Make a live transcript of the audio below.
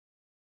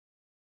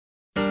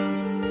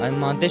I'm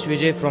Adarsh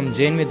Vijay from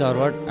JNV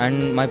Dharwad,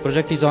 and my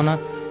project is on a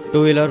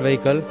two-wheeler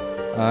vehicle,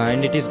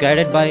 and it is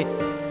guided by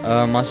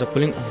Mr.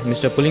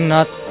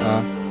 Pullingnath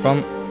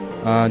from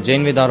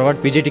JNV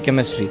Dharwad PGT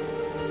Chemistry.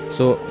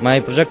 So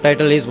my project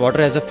title is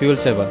Water as a Fuel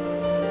Saver.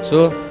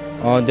 So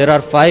there are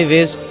 5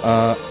 ways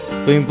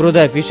to improve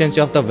the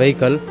efficiency of the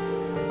vehicle.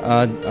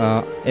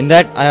 In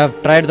that I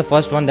have tried the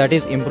first one, that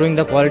is improving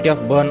the quality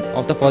of burn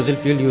of the fossil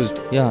fuel used.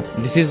 Yeah,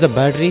 this is the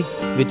battery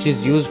which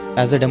is used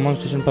as a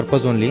demonstration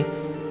purpose only.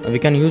 We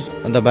can use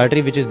the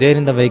battery which is there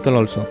in the vehicle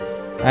also.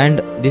 And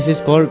this is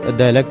called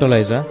the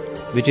electrolyzer,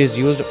 which is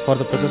used for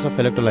the process of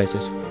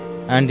electrolysis.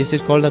 And this is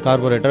called the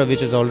carburetor,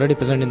 which is already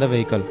present in the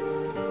vehicle.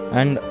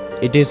 And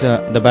it is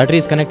the battery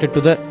is connected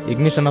to the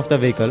ignition of the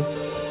vehicle.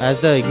 As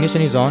the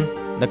ignition is on,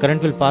 the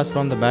current will pass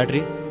from the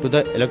battery to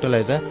the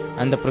electrolyzer,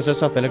 and the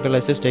process of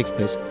electrolysis takes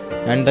place,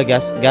 and the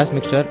gas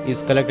mixture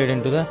is collected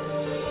into the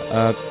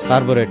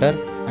carburetor,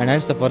 and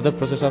hence the further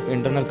process of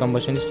internal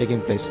combustion is taking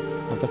place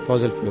of the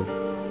fossil fuel.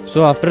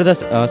 So after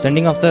the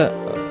sending of the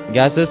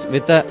gases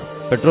with the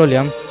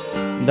petroleum,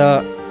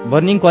 the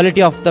burning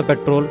quality of the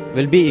petrol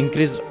will be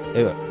increased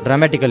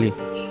dramatically,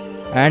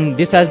 and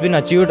this has been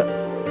achieved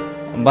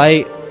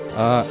by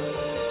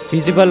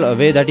feasible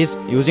way, that is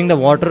using the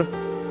water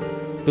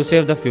to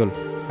save the fuel.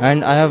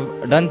 And I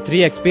have done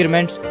 3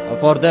 experiments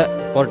for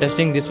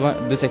testing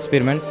this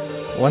experiment.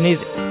 One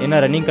is in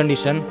a running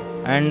condition,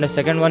 and the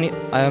second one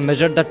I have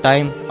measured the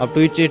time up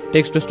to which it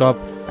takes to stop,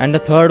 and the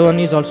third one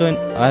is also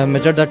I have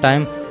measured the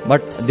time,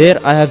 but there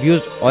I have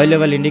used oil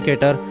level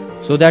indicator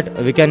so that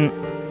we can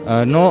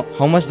know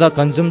how much the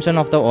consumption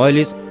of the oil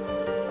is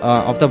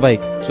of the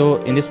bike.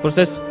 So in this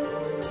process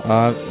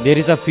there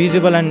is a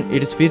feasible, and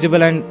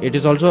it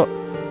is also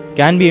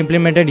can be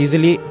implemented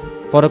easily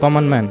for a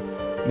common man,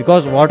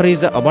 because water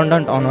is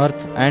abundant on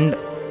earth, and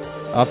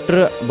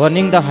after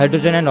burning the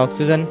hydrogen and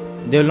oxygen,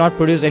 they will not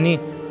produce any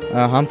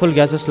harmful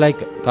gases like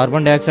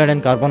carbon dioxide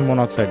and carbon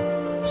monoxide.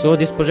 So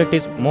this project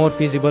is more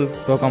feasible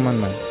to a common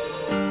man.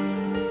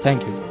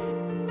 Thank you.